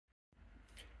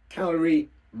calorie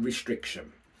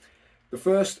restriction. The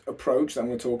first approach that I'm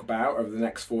going to talk about over the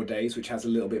next 4 days, which has a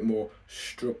little bit more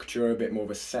structure, a bit more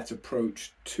of a set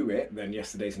approach to it than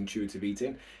yesterday's intuitive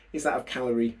eating, is that of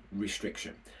calorie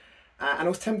restriction. And I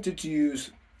was tempted to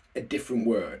use a different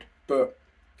word, but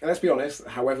let's be honest,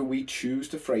 however we choose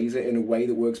to phrase it in a way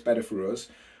that works better for us,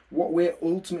 what we're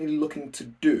ultimately looking to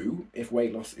do, if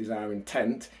weight loss is our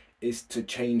intent, is to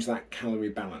change that calorie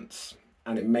balance.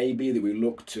 And it may be that we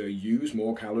look to use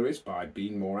more calories by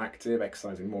being more active,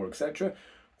 exercising more, etc.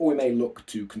 Or we may look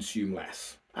to consume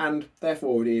less. And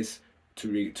therefore it is,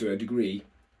 to a degree,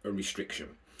 a restriction.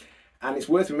 And it's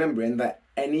worth remembering that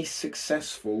any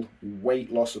successful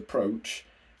weight loss approach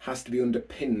has to be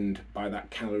underpinned by that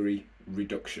calorie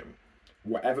reduction.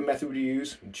 Whatever method we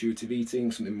use, intuitive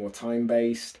eating, something more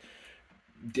time-based,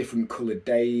 different coloured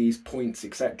days, points,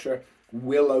 etc.,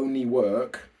 will only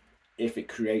work if it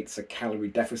creates a calorie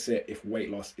deficit, if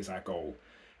weight loss is our goal.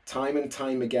 Time and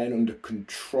time again, under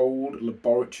controlled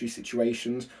laboratory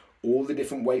situations, all the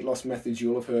different weight loss methods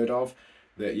you'll have heard of,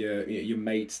 that your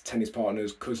mates, tennis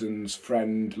partners, cousins,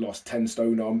 friend lost 10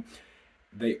 stone on,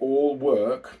 they all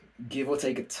work, give or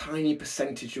take a tiny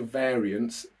percentage of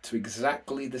variance, to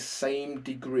exactly the same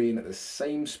degree and at the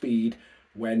same speed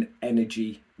when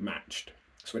energy matched.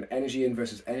 So when energy in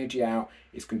versus energy out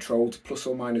is controlled to plus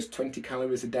or minus 20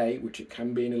 calories a day, which it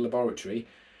can be in a laboratory,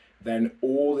 then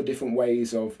all the different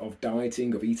ways of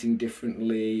dieting, of eating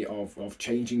differently, of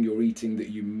changing your eating that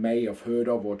you may have heard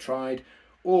of or tried,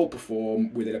 all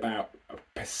perform within about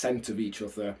 1% of each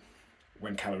other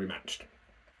when calorie matched.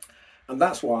 And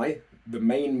that's why the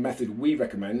main method we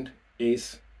recommend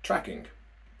is tracking.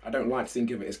 I don't like to think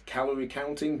of it as calorie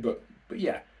counting, but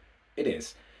yeah, it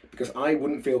is. Because I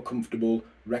wouldn't feel comfortable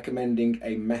recommending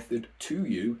a method to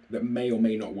you that may or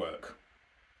may not work.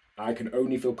 I can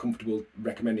only feel comfortable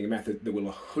recommending a method that will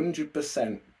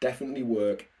 100% definitely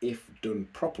work if done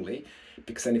properly,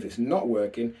 because then if it's not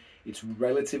working, it's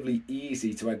relatively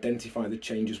easy to identify the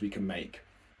changes we can make.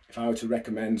 If I were to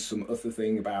recommend some other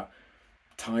thing about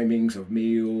timings of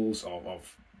meals,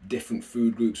 of different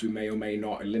food groups we may or may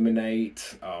not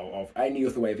eliminate, of any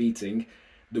other way of eating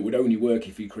that would only work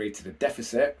if you created a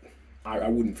deficit, I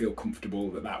wouldn't feel comfortable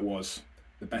that that was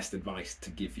the best advice to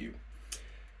give you.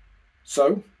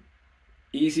 So,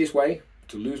 easiest way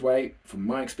to lose weight, from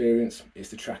my experience, is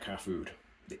to track our food.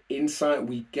 The insight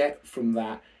we get from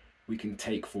that, we can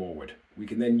take forward. We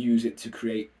can then use it to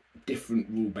create different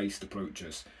rule-based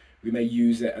approaches. We may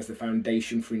use it as the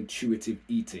foundation for intuitive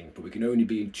eating, but we can only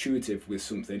be intuitive with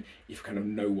something if we kind of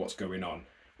know what's going on.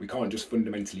 We can't just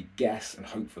fundamentally guess and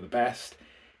hope for the best.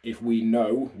 If we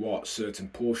know what certain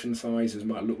portion sizes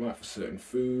might look like for certain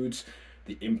foods,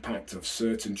 the impact of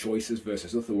certain choices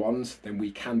versus other ones, then we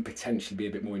can potentially be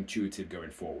a bit more intuitive going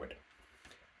forward.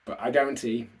 But I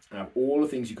guarantee, out of all the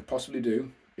things you could possibly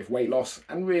do, if weight loss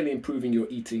and really improving your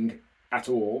eating at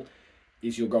all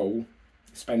is your goal,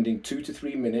 spending 2 to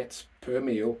 3 minutes per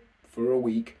meal for a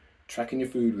week tracking your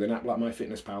food with an app like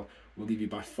MyFitnessPal will give you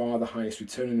by far the highest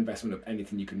return on investment of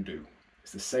anything you can do.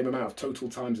 It's the same amount of total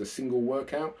time as a single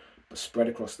workout, but spread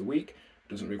across the week.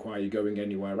 Doesn't require you going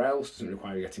anywhere else, doesn't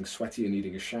require you getting sweaty and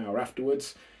needing a shower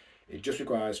afterwards. It just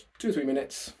requires 2 or 3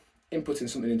 minutes, inputting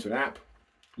something into an app.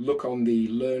 Look on the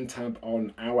Learn tab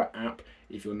on our app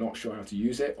if you're not sure how to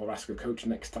use it, or ask a coach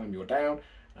next time you're down.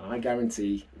 And I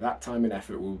guarantee that time and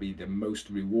effort will be the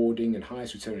most rewarding and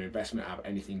highest return on investment out of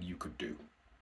anything you could do.